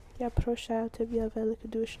Ja, proszę o tobie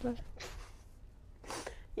wielkoduszna.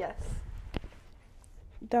 Yes.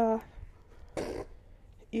 Da.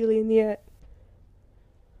 Или нет.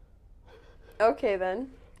 Okay,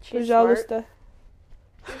 then. She's smart. Пожалуйста.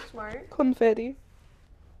 You're smart. Confetti.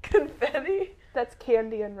 Confetti? That's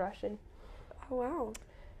candy in Russian. Oh, wow.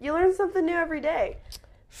 You learn something new every day.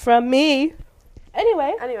 From me.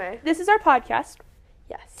 Anyway, this is our podcast.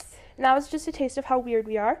 Yes. And that was just a taste of how weird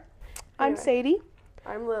we are. I'm Anyway. Sadie.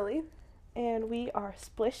 I'm Lily. And we are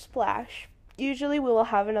Splish Splash. Usually we will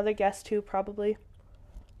have another guest too, probably.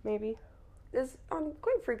 Maybe. Is on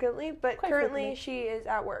quite frequently, but currently she is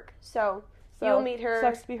at work. So you'll meet her.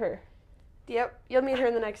 Sucks to be her. Yep. You'll meet her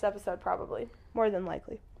in the next episode, probably. More than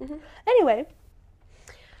likely. Mm-hmm. Anyway.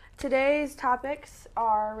 Today's topics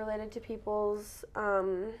are related to people's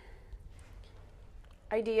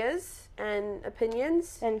ideas and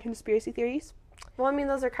opinions. And conspiracy theories. Well, I mean,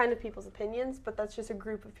 those are kind of people's opinions, but that's just a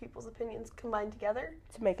group of people's opinions combined together.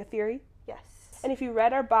 To make a theory. Yes. And if you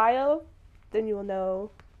read our bio, then you will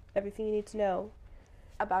know everything you need to know.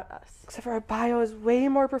 About us. Except for our bio is way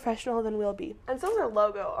more professional than we'll be. And so is our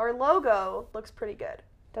logo. Our logo looks pretty good.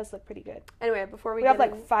 Does look pretty good. Anyway, before we have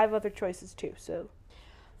get like 5 other choices too, so.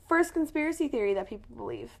 First conspiracy theory that people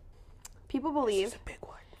believe. People believe This is a big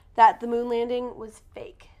one. that the moon landing was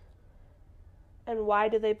fake. And why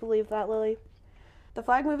do they believe that, Lily? The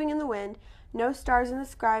flag moving in the wind, no stars in the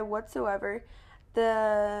sky whatsoever,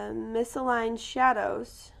 the misaligned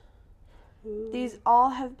shadows. Ooh. These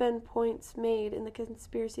all have been points made in the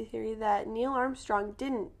conspiracy theory that Neil Armstrong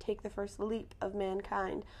didn't take the first leap of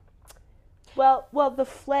mankind. Well, the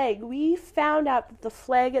flag. We found out that the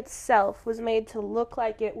flag itself was made to look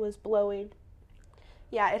like it was blowing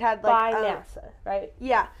Yeah, it had by like NASA, right?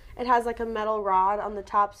 Yeah, it has like a metal rod on the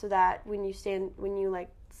top so that when you like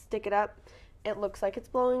stick it up, it looks like it's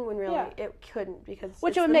blowing when really it couldn't because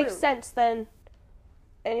Which it would make sense then.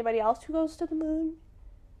 Anybody else who goes to the moon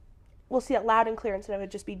will see it loud and clear instead of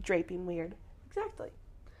it just be draping weird. Exactly.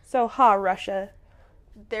 So, Russia.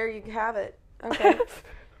 There you have it. Okay.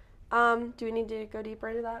 Do we need to go deeper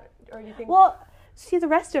into that, or do you think? Well, see the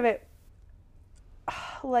rest of it,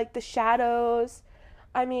 like the shadows.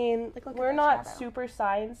 I mean, Like, look at we're that not shadow. super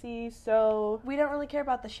sciencey, so. We don't really care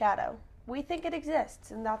about the shadow. We think it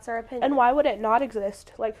exists, and that's our opinion. And why would it not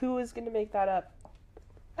exist? Like, who is going to make that up?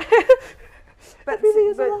 But Everything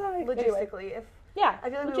is a lie. logistically, if Yeah, I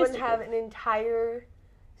feel like we wouldn't have an entire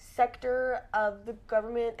sector of the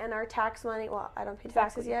government and our tax money. Well, I don't pay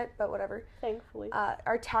taxes Exactly. yet, but whatever. Thankfully.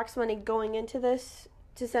 Our tax money going into this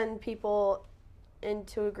to send people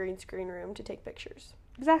into a green screen room to take pictures.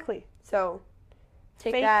 Exactly. So,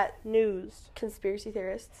 take Fake that, news. conspiracy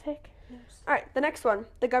theorists. Fake news. All right, the next one.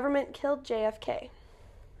 The government killed JFK.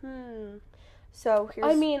 So here's.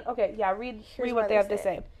 I mean, okay, yeah, read why what they they have say to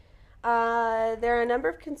say. There are a number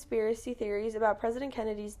of conspiracy theories about President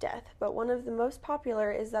Kennedy's death, but one of the most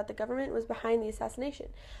popular is that the government was behind the assassination.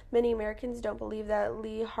 Many Americans don't believe that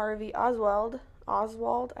Lee Harvey Oswald,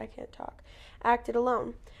 I can't talk, acted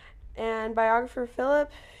alone. And biographer Philip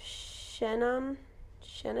Shannon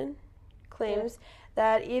claims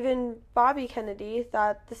that even Bobby Kennedy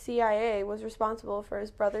thought the CIA was responsible for his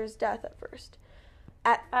brother's death at first.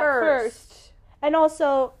 At first. And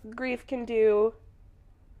also, grief can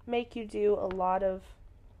make you do a lot of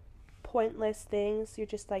pointless things. You're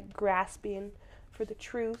just like grasping for the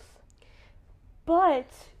truth. But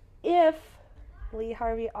if Lee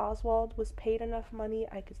Harvey Oswald was paid enough money,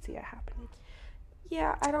 I could see it happening.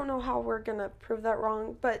 Yeah, I don't know how we're gonna prove that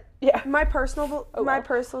wrong, but Yeah. my personal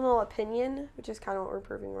opinion, which is kind of what we're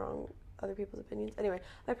proving wrong, other people's opinions. Anyway,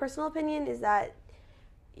 my personal opinion is that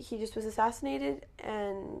he just was assassinated,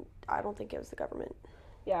 and I don't think it was the government.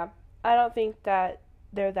 Yeah. I don't think that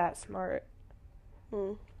they're that smart.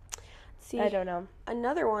 See, I don't know.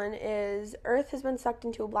 another one is Earth has been sucked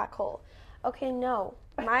into a black hole. Okay, no.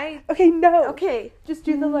 Okay, no. Okay. Just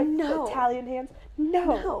do the No. the Italian hands.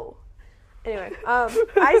 No. Anyway,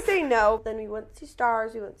 I say no. Then we wouldn't see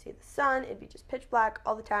stars. We wouldn't see the sun. It'd be just pitch black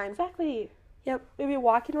all the time. Exactly. Yep. We'd be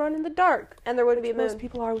walking around in the dark. And there wouldn't be a moon. Most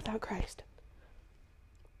people are without Christ.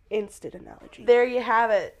 Instant analogy. There you have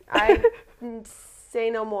it. I say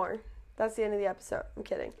no more. That's the end of the episode. I'm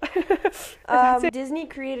kidding. Disney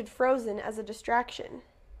created Frozen as a distraction.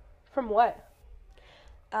 From what?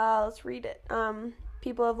 Let's read it.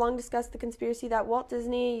 People have long discussed the conspiracy that Walt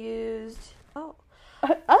Disney used...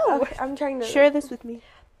 Okay, I'm trying to... Share this with me.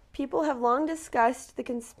 People have long discussed the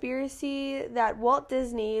conspiracy that Walt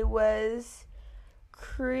Disney was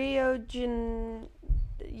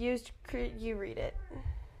you read it.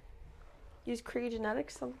 Used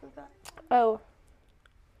cryogenetics, something like that. Oh.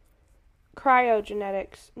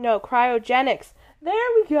 cryogenics. No, cryogenics. There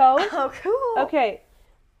we go. Oh, cool. Okay.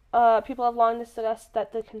 People have long discussed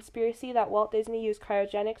that the conspiracy that Walt Disney used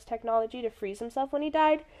cryogenics technology to freeze himself when he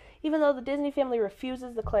died, even though the Disney family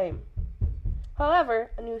refuses the claim.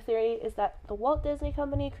 However, a new theory is that the Walt Disney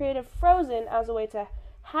Company created Frozen as a way to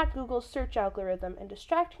hack Google's search algorithm and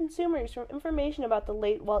distract consumers from information about the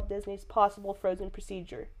late Walt Disney's possible frozen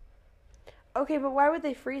procedure. Okay, but why would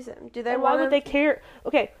they freeze him? Do they And why want would him? they care?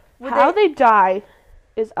 Okay, how they die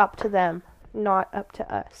is up to them, not up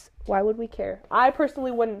to us. Why would we care? I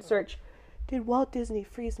personally wouldn't search, did Walt Disney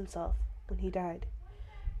freeze himself when he died?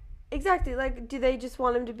 Exactly. Like, do they just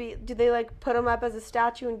want him to be? Do they like put him up as a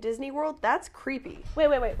statue in Disney World? That's creepy. Wait.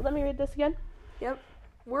 Let me read this again. Yep.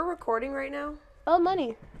 We're recording right now. Oh,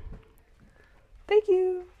 money. Thank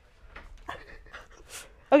you.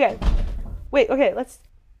 Okay. Wait, okay,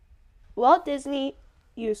 Walt Disney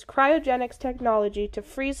used cryogenics technology to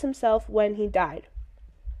freeze himself when he died.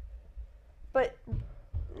 But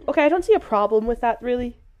Okay, I don't see a problem with that,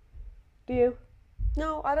 really. Do you?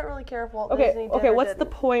 no, I don't really care if Walt Okay, Disney did okay, or what's the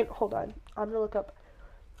didn't. point? Hold on. I'm gonna look up.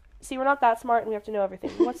 See, we're not that smart and we have to know everything.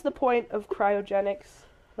 What's the point of cryogenics?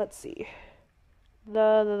 Let's see.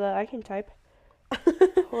 I can type.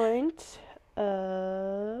 Point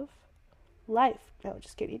of life. No,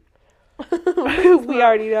 just kidding. We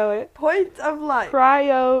already know it. Point of life.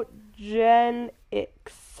 Cryogenics.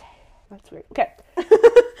 That's weird. Okay.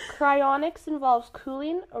 Cryonics involves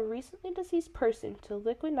cooling a recently deceased person to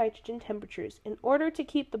liquid nitrogen temperatures in order to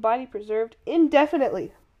keep the body preserved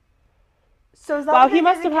indefinitely. So is that Wow, what he they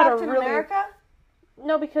must did in have had a Captain really- America?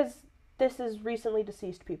 No, because this is recently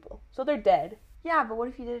deceased people. So they're dead. Yeah, but what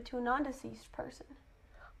if you did it to a non-deceased person?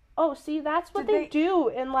 Oh, see, that's what Did they they- do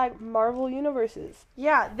in, like, Marvel universes.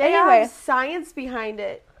 Yeah, they Anyway. have science behind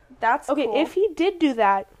it. That's Okay, cool. if he did do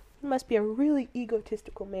that, he must be a really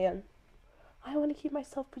egotistical man. I want to keep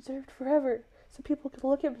myself preserved forever so people can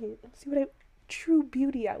look at me and see what a true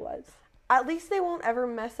beauty I was. At least they won't ever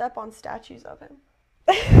mess up on statues of him.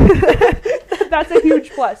 That's a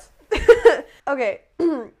huge plus. Okay,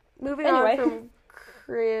 moving Anyway. on from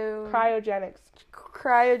Cryogenics.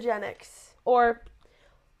 cryogenics. Or,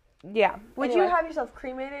 yeah. Would Anyway. you have yourself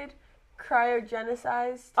cremated,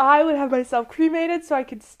 cryogenicized? I would have myself cremated so I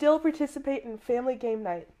could still participate in family game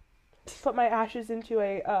night. Put my ashes into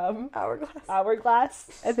a Hourglass.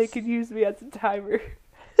 hourglass, and they could use me as a timer.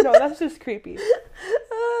 No, that's just creepy.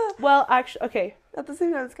 Well, actually, okay. At the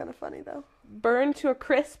same time, it's kind of funny though. Burned to a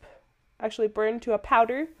crisp, actually burned to a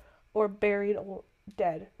powder, or buried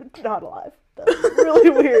dead, not alive. That's really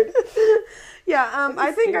weird. Yeah, I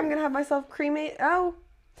That's think scary. I'm gonna have myself cremate. Oh,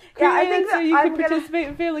 yeah, I think so that you I'm could gonna. participate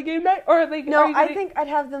in family game night, or they No, are you I gonna- think I'd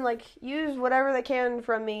have them like use whatever they can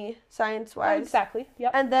from me, Oh, science-wise, exactly.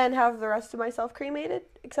 Yep. and then have the rest of myself cremated.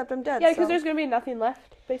 Except I'm dead. Yeah, because so there's gonna be nothing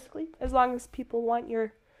left, basically, as long as people want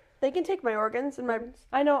your. they can take my organs and my,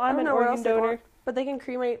 I know I I'm don't an know what organ else they donor. want. But they can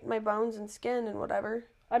cremate my bones and skin and whatever.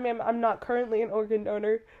 I mean, I'm not currently an organ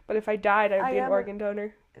donor, but if I died, I'd I be an am organ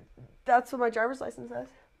donor. That's what my driver's license says.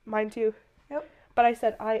 Mine too. Yep. But I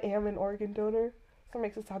said I am an organ donor, so it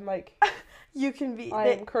makes it sound like You can be. I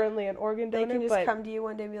am currently an organ They donor. can just but come to you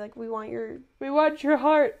one day and be like, "We want your." we want your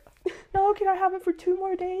heart. No, can I have it for 2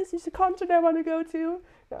 more days? There's a concert I want to go to.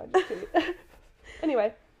 No, I'm just kidding.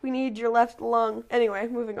 Anyway, We need your left lung. Anyway,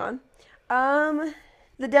 moving on.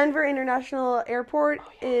 The Denver International Airport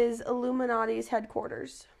is Illuminati's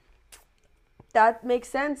headquarters. That makes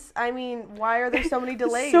sense. I mean, why are there so many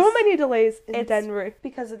delays? so many delays in It's- Denver.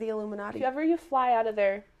 Because of the Illuminati. If ever you fly out of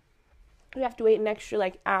there, you have to wait an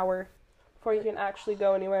extra hour before you can actually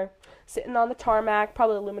go anywhere. Sitting on the tarmac,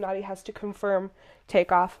 probably Illuminati has to confirm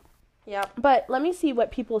takeoff. Yep. But let me see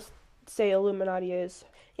what people say Illuminati is.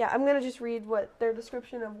 Yeah, I'm going to just read what their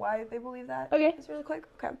description of why they believe that Okay. is really quick.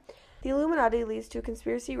 Okay. The Illuminati leads to a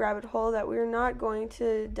conspiracy rabbit hole that we're not going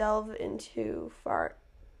to delve too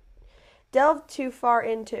far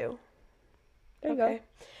into. There you go.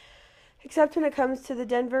 Except when it comes to the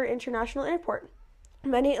Denver International Airport.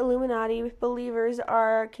 Many Illuminati believers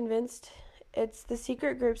are convinced it's the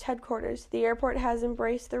secret group's headquarters. The airport has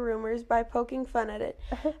embraced the rumors by poking fun at it,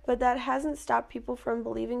 but that hasn't stopped people from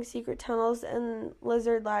believing secret tunnels and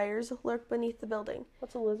lizard liars lurk beneath the building.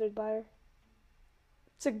 What's a lizard liar?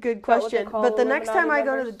 It's a good Is that what they question. call But the next time Illuminati I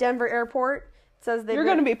go to members? the Denver airport, it says they You're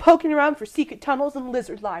going to be poking around for secret tunnels and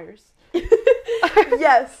lizard liars.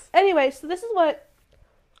 Yes. Anyway, so this is what...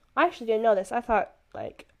 I actually didn't know this. I thought,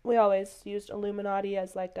 we always used Illuminati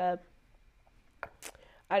as, a...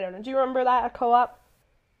 I don't know. Do you remember that at co-op?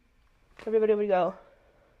 Everybody would go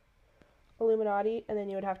Illuminati, and then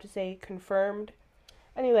you would have to say confirmed,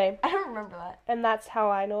 Anyway, I don't remember that. and that's how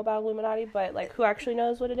I know about Illuminati, but, like, who actually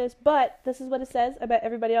knows what it is? But this is what it says. I bet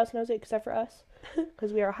everybody else knows it except for us,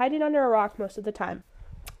 because we are hiding under a rock most of the time.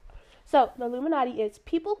 So, the Illuminati is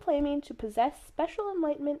people claiming to possess special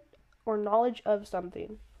enlightenment or knowledge of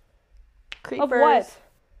something. Creepers. Of what?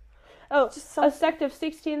 Oh, Just a sect of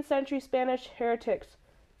 16th century Spanish heretics.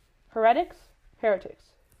 Heretics? Heretics.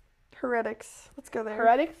 Heretics. Let's go there.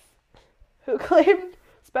 Heretics who claimed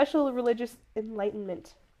special religious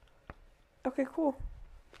enlightenment. Okay, cool.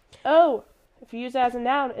 Oh, if you use it as a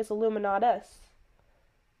noun, it's Illuminatus.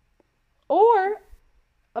 Or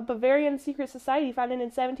a Bavarian secret society founded in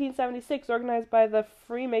 1776, organized by the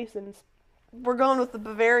Freemasons. We're going with the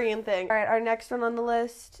Bavarian thing. All right, our next one on the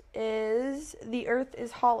list is the Earth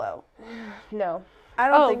is hollow. No. I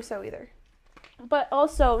don't think so either. But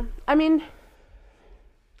also, I mean,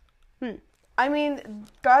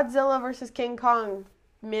 Godzilla versus King Kong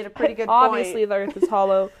made a pretty good obviously point. the Earth is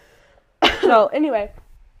hollow. So, anyway,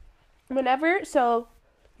 so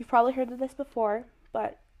you've probably heard of this before,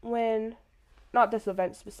 but not this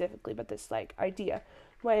event specifically, but this, like, idea,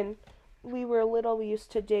 when we were little, we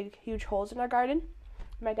used to dig huge holes in our garden.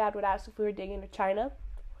 My dad would ask if we were digging to China.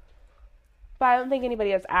 But I don't think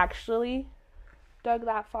anybody has actually dug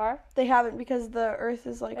that far. They haven't, because the Earth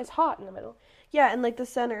is like... It's hot in the middle. Yeah, and like the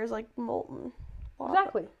center is like molten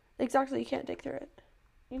lava. Exactly, you can't dig through it.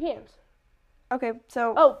 You can't. Okay,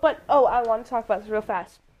 so... I want to talk about this real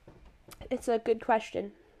fast. It's a good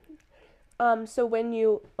question. So when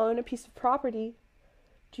you own a piece of property,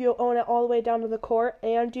 do you own it all the way down to the core,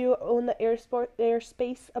 and do you own the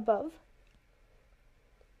airspace above?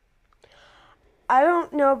 I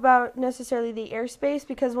don't know about necessarily the airspace,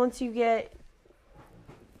 because once you get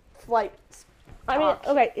flights...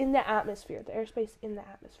 in the atmosphere, the airspace in the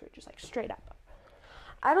atmosphere, just like straight up.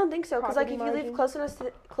 I don't think so, because like Property if you live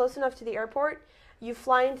close enough to the airport, you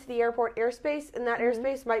fly into the airport airspace, and that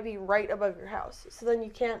airspace might be right above your house. So then you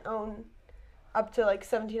can't own up to like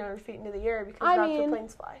 1,700 feet into the air, because that's where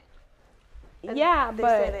planes fly. And they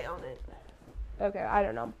say they own it. Okay, I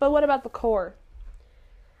don't know. But what about the core?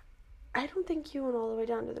 I don't think you own all the way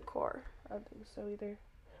down to the core. I don't think so either.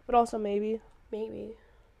 But also maybe.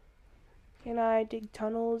 Can I dig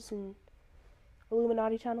tunnels and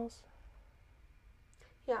Illuminati tunnels?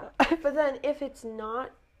 Yeah, but then if it's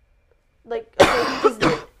not, like,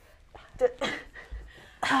 okay,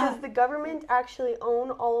 does the government actually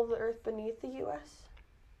own all of the earth beneath the U.S.?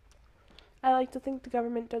 I like to think the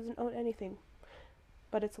government doesn't own anything,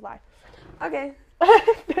 but it's a lie. Okay,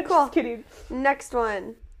 Cool. Just kidding. Next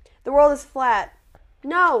one. The world is flat.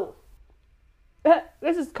 No.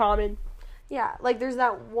 This is common. Yeah, like there's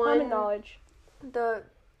that one... Common knowledge. The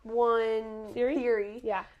one theory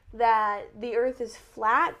Yeah. that the earth is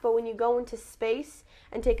flat, but when you go into space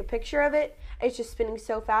and take a picture of it, it's just spinning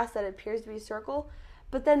so fast that it appears to be a circle.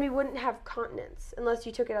 But then we wouldn't have continents unless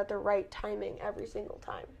you took it at the right timing every single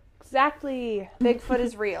time. Exactly. Bigfoot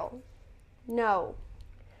is real. No.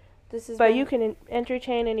 But you can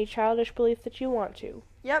entertain any childish belief that you want to.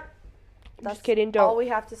 Yep. That's just kidding, don't. All we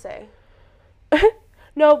have to say.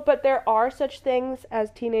 No, but there are such things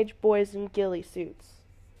as teenage boys in ghillie suits.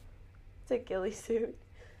 It's a ghillie suit.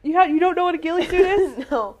 You don't know what a ghillie suit is?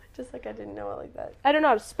 No, just like I didn't know it like that. I don't know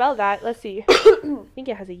how to spell that. Let's see. I think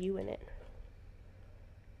it has a U in it.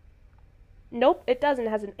 Nope, it doesn't. It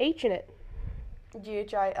has an H in it.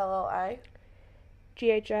 G-H-I-L-L-I?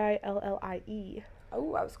 G-H-I-L-L-I-E.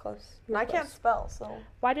 Oh, I was close. You're I close. can't spell, so...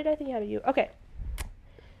 Why did I think it had a U? Okay.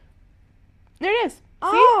 There it is. See?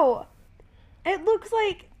 Oh! It looks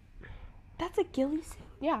like... That's a ghillie suit.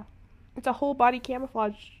 Yeah. It's a whole body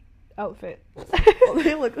camouflage outfit. Well,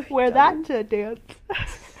 they look like Wear that to dance.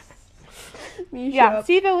 Yeah,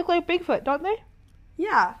 see, they look like Bigfoot, don't they?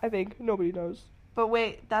 Yeah. I think. Nobody knows. But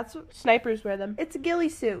wait, that's... Snipers wear them. It's a ghillie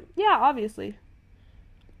suit. Yeah, obviously.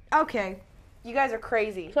 Okay. You guys are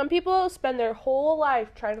crazy. Some people spend their whole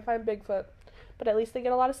life trying to find Bigfoot, but at least they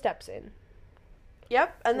get a lot of steps in.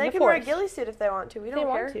 Yep, and In they the can wear a forest. ghillie suit if they want to. We If don't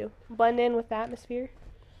they care. want to. Blend in with the atmosphere.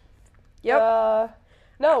 Yep.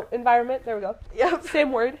 No, environment. There we go. Yep.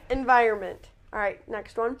 Same word. Environment. All right,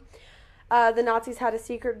 next one. The Nazis had a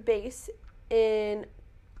secret base in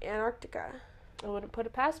Antarctica. I wouldn't put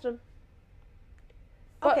it past them.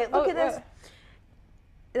 Okay, look at this.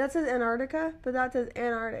 That says Antarctica, but that says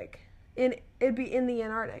Antarctic. It'd be in the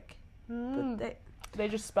Antarctic. But They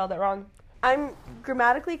just spelled it wrong. I'm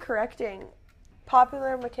grammatically correcting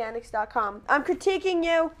popularmechanics.com. I'm critiquing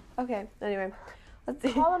you. Okay, anyway. Let's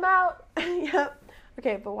see. Call them out. Yep.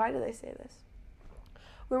 Okay, but why do they say this?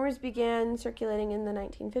 Rumors began circulating in the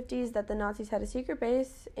 1950s that the Nazis had a secret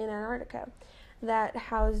base in Antarctica. that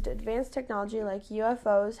housed advanced technology like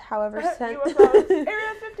UFOs. However, UFOs.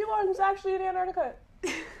 Area 51 is actually in Antarctica.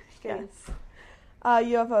 Yes.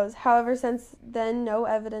 UFOs. However, since then, no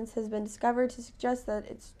evidence has been discovered to suggest that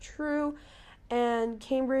it's true. And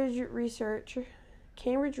Cambridge researcher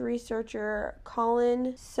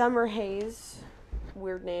Colin Summerhays,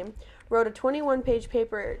 weird name, wrote a 21-page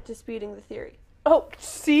paper disputing the theory. Oh,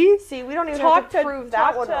 see? See, we don't even have to prove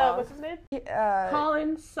that one wrong. What's his name?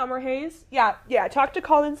 Colin Summerhays. Yeah, talk to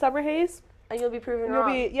Colin Summerhays. And you'll be proven You'll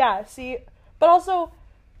wrong. see. But also,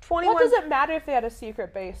 21. what does it matter if they had a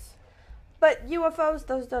secret base? But UFOs,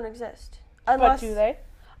 those don't exist. But do they?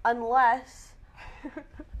 Unless,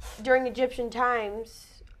 during Egyptian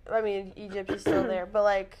times, I mean, Egypt is still there, but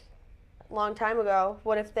like, long time ago,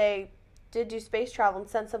 what if they did do space travel and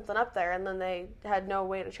sent something up there and then they had no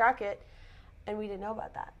way to track it and we didn't know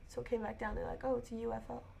about that? So it came back down, they're like, oh, it's a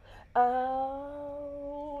UFO.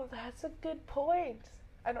 Oh, that's a good point.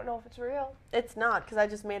 I don't know if it's real. It's not, because I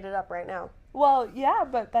just made it up right now. Well, yeah,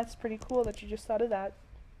 but that's pretty cool that you just thought of that.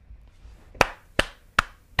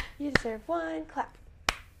 You deserve one clap.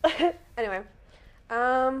 Anyway,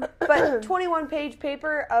 but 21-page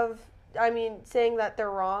paper saying that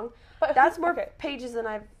they're wrong, But that's more pages than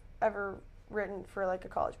I've ever written for like a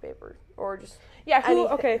college paper or just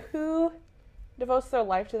who devotes their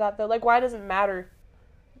life to that though? Like, why does it matter?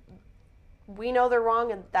 We know they're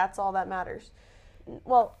wrong and that's all that matters.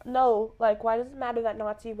 Well, no, like, why does it matter that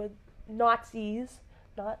Nazis,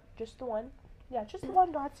 not just the one, just the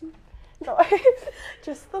one Nazi, no,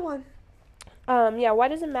 just the one. Why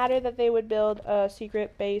does it matter that they would build a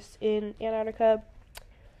secret base in Antarctica?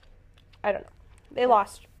 I don't know. They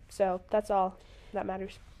lost, so that's all that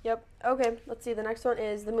matters. Yep. Okay, let's see. The next one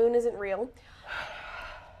is the moon isn't real.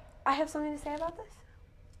 I have something to say about this.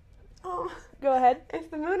 Oh, go ahead.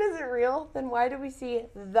 If the moon isn't real, then why do we see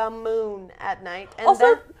the moon at night? And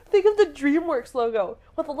also, think of the DreamWorks logo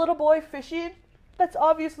with a little boy fishing. That's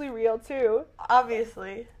obviously real, too.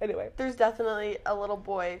 Obviously. Anyway. There's definitely a little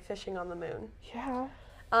boy fishing on the moon. Yeah.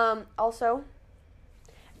 Also,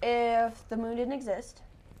 if the moon didn't exist,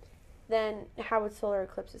 then how would solar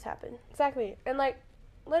eclipses happen? Exactly. And, like,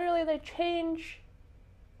 literally they change.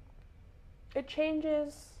 It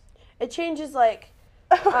changes, like,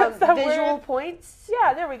 visual points.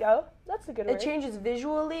 Yeah, there we go. That's a good word. It changes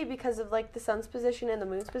visually because of, like, the sun's position and the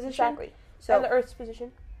moon's position. Exactly. So, and the Earth's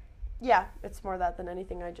position. Yeah, it's more that than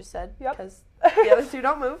anything I just said. Yep. Because the other two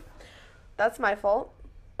don't move. That's my fault.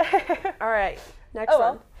 All right, next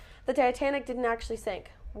one. The Titanic didn't actually sink.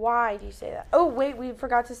 Why do you say that? Oh, wait, we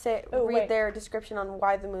forgot to read their description on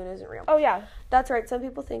why the moon isn't real. Oh, yeah. That's right. Some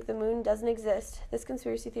people think the moon doesn't exist. This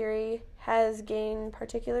conspiracy theory has gained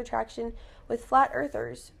particular traction with flat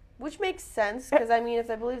earthers, which makes sense because, I mean, if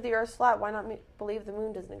they believe the Earth's flat, why not believe the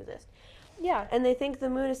moon doesn't exist? Yeah. And they think the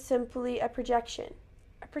moon is simply a projection.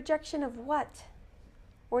 A projection of what?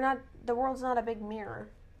 The world's not a big mirror.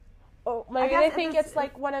 Oh, maybe they think it's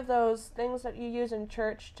like one of those things that you use in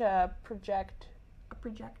church to project. A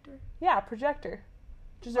projector? Yeah, a projector.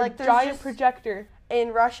 Just like a giant projector.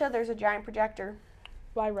 In Russia, there's a giant projector.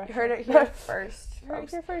 Why Russia? You heard it here first. Heard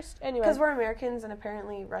it here first. Anyway. Because we're Americans and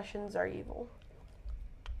apparently Russians are evil.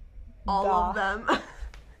 All of them.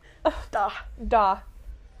 Duh.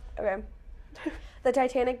 Okay. The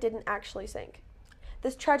Titanic didn't actually sink.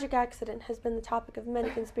 This tragic accident has been the topic of many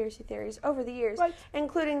conspiracy theories over the years,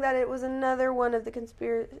 including that it was another one of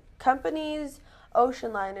the company's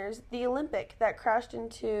ocean liners, the Olympic, that crashed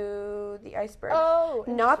into the iceberg. Oh,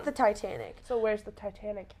 not the Titanic. So where's the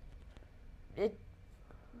Titanic?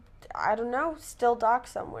 I don't know, still docked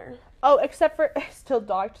somewhere. Oh, except for still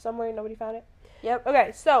docked somewhere, nobody found it? Yep.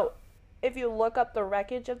 Okay, so if you look up the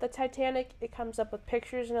wreckage of the Titanic, it comes up with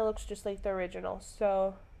pictures and it looks just like the original.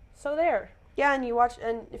 So there. Yeah, and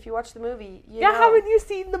if you watch the movie, haven't you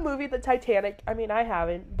seen the movie The Titanic? I mean, I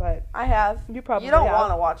haven't, but I have. You probably You don't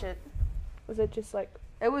want to watch it. Was it just like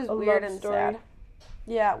it was weird and story? Sad.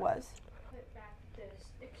 Yeah, it was. Put back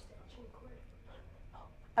this extension cord.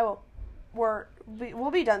 I will.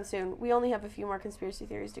 We'll be done soon. We only have a few more conspiracy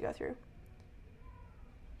theories to go through.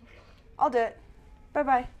 I'll do it.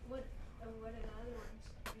 Bye-bye. What are the other ones?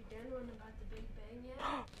 Have you done one about the Big Bang yet?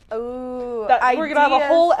 Ooh, we're going to have a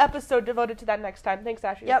whole episode devoted to that next time. Thanks,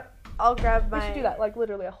 Ashley. Yep. I'll grab my... We should do that, like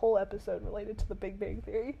literally a whole episode related to the Big Bang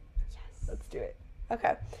Theory. Yes. Let's do it.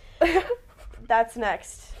 Okay. That's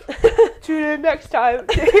next. Tune in next time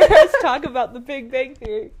to hear us talk about the Big Bang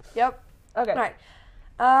Theory. Yep. Okay. All right.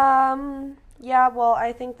 Yeah, well,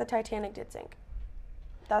 I think the Titanic did sink.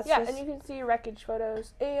 And you can see wreckage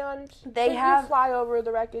photos, and they fly over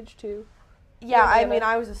the wreckage too. Yeah, I mean,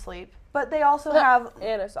 I was asleep, but they also have.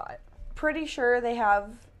 Anna saw it. pretty sure they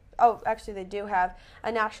have. Oh, actually, they do have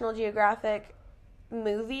a National Geographic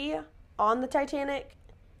movie on the Titanic.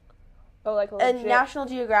 Oh, like And legit. National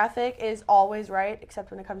Geographic is always right,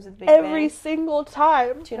 except when it comes to the Big Every Bang. single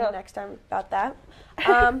time. Tune in next time about that.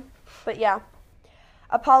 But yeah,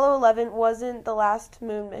 Apollo 11 wasn't the last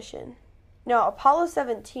moon mission. No, Apollo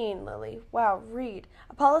 17, Lily. Wow, read.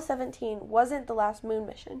 Apollo 17 wasn't the last moon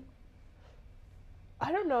mission.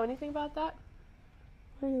 I don't know anything about that.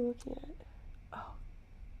 What are you looking at?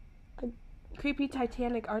 Creepy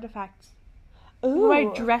Titanic artifacts. Ooh. My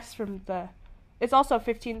dress from the. It's also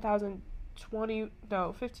 $15,024.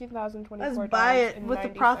 Let's buy it with the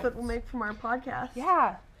profit we'll make from our podcast.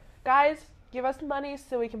 Yeah, guys, give us money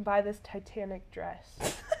so we can buy this Titanic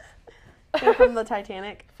dress From the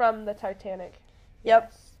Titanic. from the Titanic.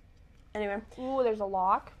 Yep. Anyway. Ooh, there's a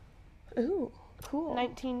lock. Ooh, cool.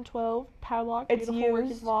 1912 padlock. It's Beautiful working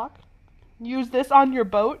used. lock. Use this on your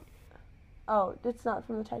boat. Oh, it's not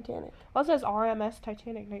from the Titanic. Well, it says RMS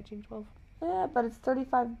Titanic 1912. Yeah, but it's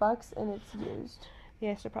 $35 and it's used.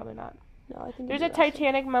 Yeah, so probably not. No, I think There's a it's actually-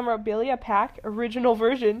 Titanic memorabilia pack, original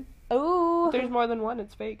version. Ooh. There's more than one.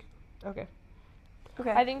 It's fake. Okay.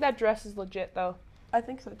 Okay. I think that dress is legit, though. I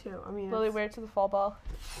think so too. I mean, Lily, it's- wear it to the fall ball.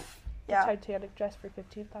 Yeah. The Titanic dress for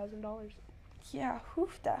 $15,000. Yeah,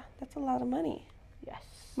 hoofda. That's a lot of money. Yes.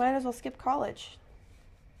 Might as well skip college.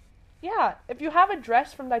 Yeah, if you have a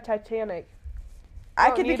dress from the Titanic. I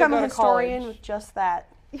don't could need to become go a to historian college. with just that.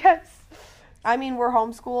 Yes. I mean, we're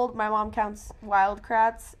homeschooled. My mom counts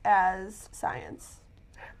Wildcrats as science.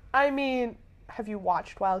 I mean, have you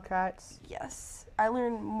watched Wildcats? Yes. I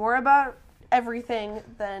learned more about everything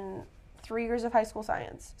than 3 years of high school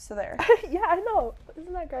science. So there. Yeah, I know.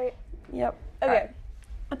 Isn't that great? Yep. Okay. Alright.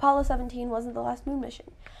 Apollo 17 wasn't the last moon mission.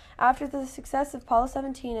 After the success of Apollo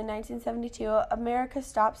 17 in 1972, America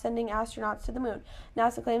stopped sending astronauts to the moon.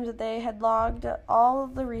 NASA claims that they had logged all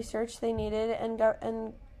of the research they needed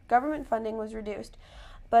and government funding was reduced.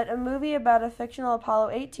 But a movie about a fictional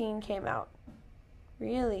Apollo 18 came out.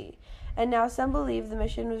 Really? And now some believe the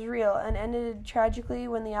mission was real and ended tragically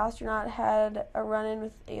when the astronaut had a run-in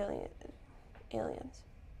with aliens.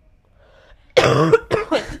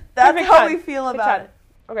 That's Take how time. we feel Take about time. it.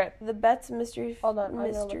 Okay. The Betz mystery Hold on, I'm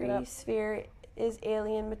gonna look it up. sphere is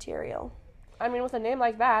alien material. I mean, with a name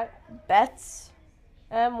like that, Betz.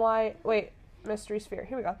 Mystery Sphere.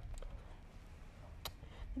 Here we go.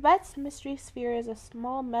 The Betz Mystery Sphere is a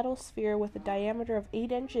small metal sphere with a diameter of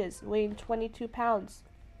 8 inches, weighing 22 pounds.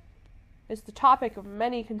 It's the topic of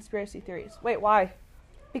many conspiracy theories. Wait, why?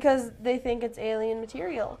 Because they think it's alien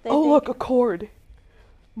material. They Oh, think, look, a cord.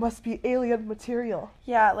 Must be alien material.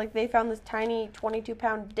 Yeah, like they found this tiny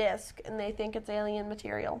 22-pound disc and they think it's alien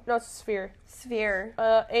material. No, it's a sphere. Sphere.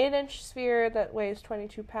 8-inch sphere that weighs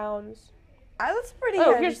 22 pounds. That's pretty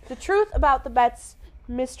Oh, heavy. here's the truth about the Betz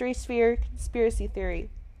Mystery Sphere conspiracy theory.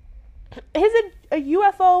 Is it a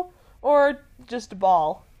UFO or just a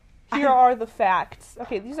ball? Here are the facts.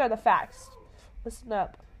 Okay, these are the facts. Listen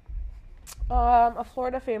up. A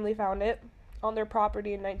Florida family found it on their property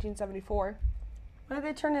in 1974. Why did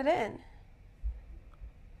they turn it in?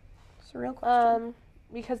 It's a real question.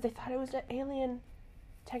 Because they thought it was an alien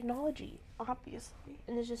technology. Obviously.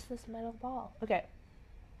 And it's just this metal ball. Okay.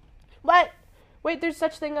 What? Wait, there's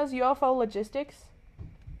such thing as UFO logistics?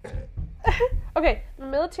 Okay, the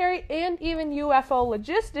military and even UFO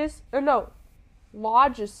logistics, or no,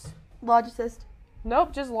 logists. Logicist.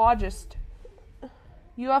 Nope, just logist.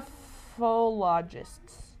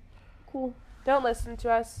 UFOlogists. Cool. Don't listen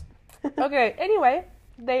to us. Okay, anyway,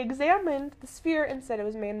 they examined the sphere and said it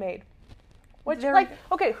was man-made. Which, Very-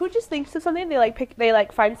 okay, who just thinks of something? They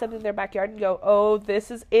find something in their backyard and go, oh, this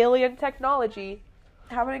is alien technology.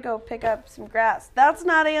 How about I go pick up some grass? That's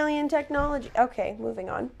not alien technology. Okay, moving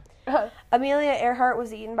on. Amelia Earhart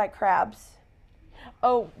was eaten by crabs.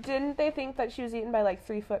 Oh, didn't they think that she was eaten by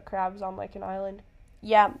 3-foot crabs on an island?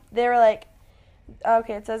 Yeah, they were like,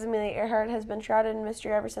 okay, it says Amelia Earhart has been shrouded in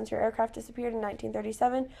mystery ever since her aircraft disappeared in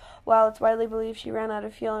 1937. While it's widely believed she ran out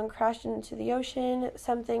of fuel and crashed into the ocean,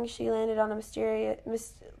 some think she landed on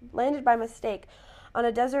landed by mistake on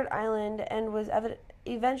a desert island and was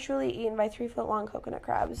eventually eaten by 3-foot-long coconut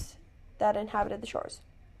crabs that inhabited the shores.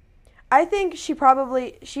 I think she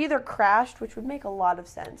either crashed, which would make a lot of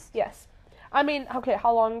sense. Yes. I mean, okay,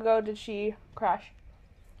 how long ago did she crash?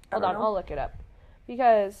 Hold on, know. I'll look it up.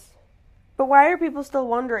 Because But why are people still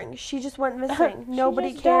wondering? She just went missing. Nobody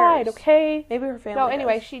she just cares. died, okay? Maybe her family No,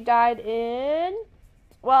 anyway, does. she died in...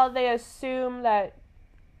 Well, they assume that...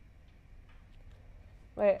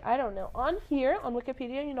 Wait, I don't know. On here, on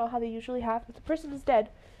Wikipedia, you know how they usually have... If the person is dead,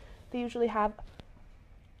 they usually have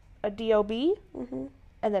a DOB, Mm-hmm.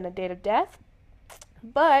 and then a date of death.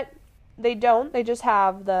 But they don't. They just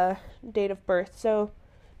have the date of birth. So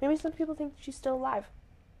maybe some people think she's still alive.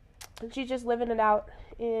 And she's just living it out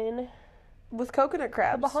in With coconut the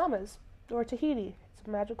crabs. Bahamas or Tahiti. It's a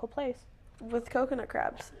magical place. With coconut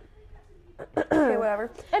crabs. Okay,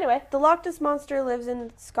 whatever. Anyway. The Loch Ness Monster lives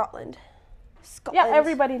in Scotland. Yeah,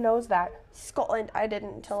 everybody knows that. Scotland. I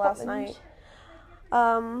didn't until last Scotland.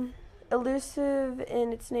 night. Elusive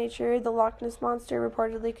in its nature, the Loch Ness Monster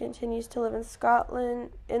reportedly continues to live in Scotland,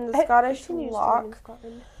 in the Scottish Continues to live in Loch.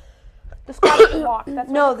 Scotland. The Scottish Loch. That's what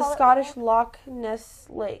No, they the call it? Scottish Loch Ness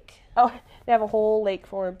Lake. Oh, they have a whole lake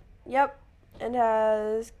for him. Yep. And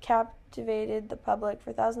has captivated the public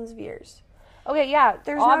for thousands of years. Okay, yeah.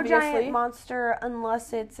 There's obviously. no giant monster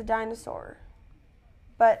unless it's a dinosaur.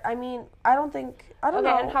 But, I mean, I don't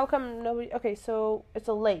know. And how come nobody... Okay, so it's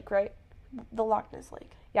a lake, right? The Loch Ness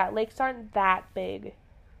Lake. Yeah, lakes aren't that big.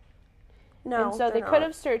 No, And so they could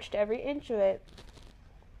have searched every inch of it.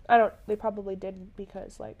 They probably didn't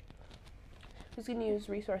because, like, who's going to use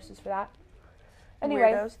resources for that?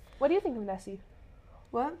 Anyway, Weirdos. what do you think of Nessie?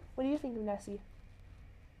 What? What do you think of Nessie?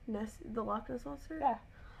 The Loch Ness Monster? Yeah,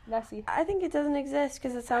 Nessie. I think it doesn't exist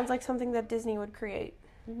because it sounds like something that Disney would create.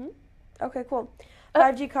 Mm-hmm. Okay, cool.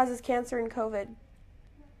 5G causes cancer and COVID.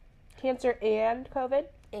 Cancer and COVID?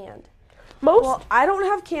 And. Most... Well, I don't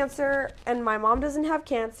have cancer, and my mom doesn't have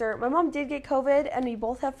cancer. My mom did get COVID, and we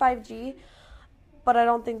both have 5G, but I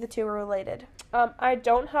don't think the two are related. I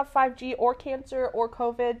don't have 5G or cancer or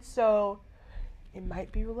COVID, so it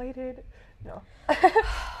might be related. No.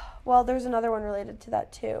 Well, there's another one related to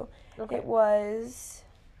that, too. Okay. It was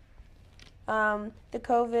the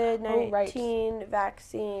COVID-19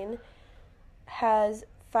 vaccine has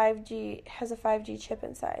a 5G chip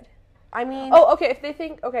inside. I mean... Oh, okay, if they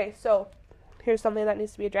think... Okay, so here's something that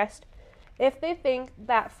needs to be addressed. If they think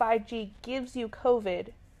that 5G gives you COVID,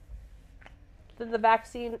 then the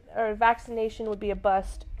vaccine or vaccination would be a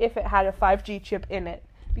bust if it had a 5G chip in it.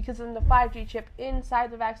 Because then the 5G chip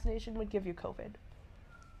inside the vaccination would give you COVID.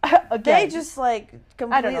 Again. They just, like,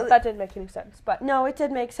 completely... I don't know, that didn't make any sense, but... No, it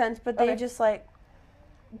did make sense, but they Okay. just, like...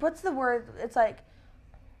 What's the word? It's like...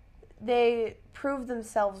 They proved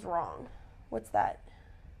themselves wrong. What's that?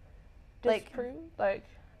 Disprove? Like...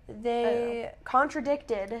 They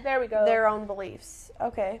contradicted There we go. their own beliefs.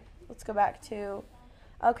 Okay, let's go back to...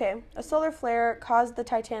 Okay, a solar flare caused the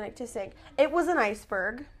Titanic to sink. It was an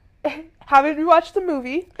iceberg. Haven't you watched the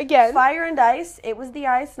movie? Again. Fire and ice. It was the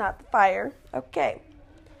ice, not the fire. Okay.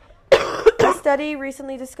 A study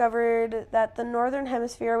recently discovered that the northern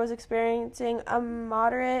hemisphere was experiencing a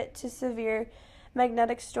moderate to severe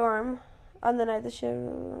magnetic storm on the night the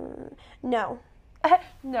show. No.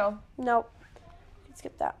 No. Nope.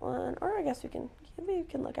 Skip that one. Or I guess we can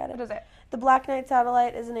look at it. What is it? The Black Knight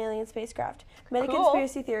satellite is an alien spacecraft. Many Cool.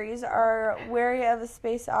 conspiracy theories are wary of a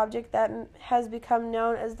space object that has become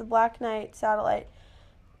known as the Black Knight satellite.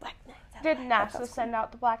 Black Knight Did satellite. That NASA sounds send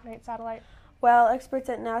out the Black Knight satellite? Well, experts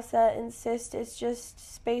at NASA insist it's just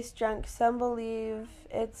space junk. Some believe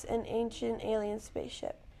it's an ancient alien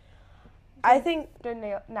spaceship. I think, Did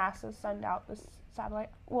NASA send out this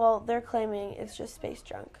satellite? well, they're claiming it's just space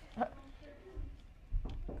junk. I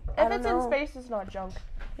If don't it's in know. space, it's not junk.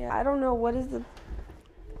 Yeah, I don't know what is the...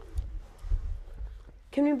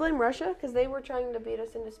 Can we blame Russia? Because they were trying to beat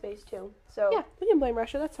us into space too. So Yeah, we can blame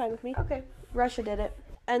Russia. That's fine with me. Okay. Russia did it.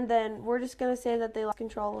 And then we're just going to say that they lost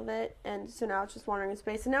control of it, and so now it's just wandering in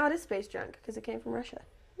space. And now it is space junk, because it came from Russia.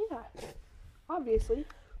 Yeah, obviously.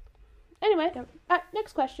 Anyway, Yep.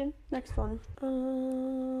 next question. Next one.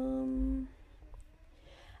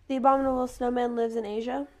 The Abominable Snowman lives in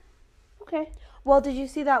Asia. Okay. Well, did you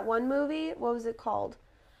see that one movie? What was it called?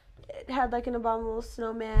 It had like an Abominable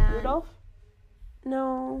Snowman. Rudolph?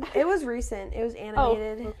 No, it was recent. It was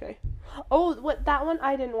animated. Oh, okay. Oh, what, that one?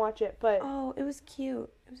 I didn't watch it, but... Oh, it was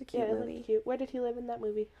cute. It was a cute yeah, it movie. looked cute. Where did he live in that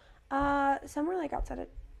movie? Somewhere like outside of,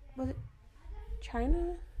 was it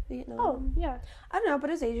China? Vietnam? Oh, yeah. I don't know,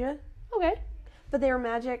 but it's Asia. Okay. But they were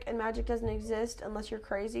magic, and magic doesn't exist unless you're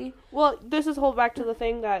crazy. Well, this is hold back to the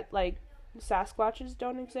thing that, like, Sasquatches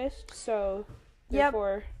don't exist, so... Yep.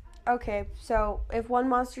 Therefore... Okay, so if one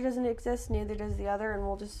monster doesn't exist, neither does the other, and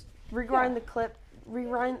we'll just rewind the clip.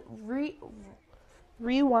 Rewind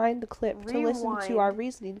the clip to listen to Rewind. our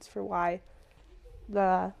reasonings for why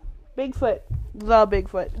the Bigfoot, The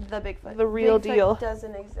Bigfoot. The real Bigfoot deal.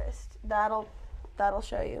 doesn't exist. That'll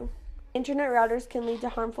show you. Internet routers can lead to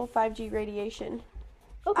harmful 5G radiation.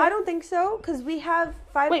 Okay. I don't think so, because we have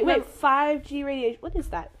 5... Wait, 5G radiation. What is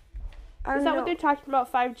that? I Is don't that know. what they're talking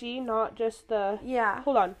about, 5G, not just the... Yeah.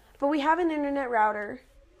 Hold on. But we have an internet router,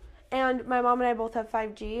 and my mom and I both have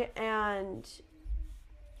 5G, and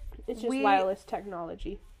It's just We- wireless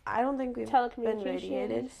technology. I don't think we've been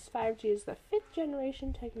radiated. Telecommunications. 5G is the 5th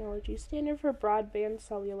generation technology standard for broadband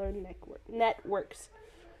cellular networks.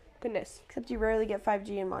 Goodness. Except you rarely get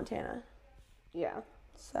 5G in Montana. Yeah.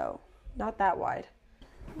 So, not that wide.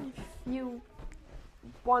 If you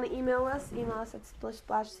want to email us at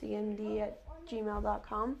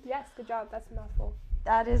splishsplashcmd@gmail.com. Yes, good job. That's a mouthful.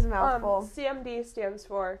 That is a mouthful. CMD stands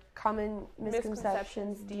for Common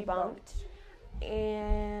misconceptions debunked.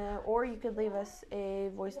 Or you could leave us a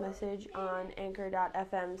voice message on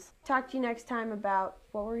anchor.fm's. Talk to you next time about,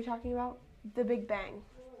 what were we talking about? The Big Bang.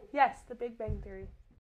 Yes, the Big Bang Theory.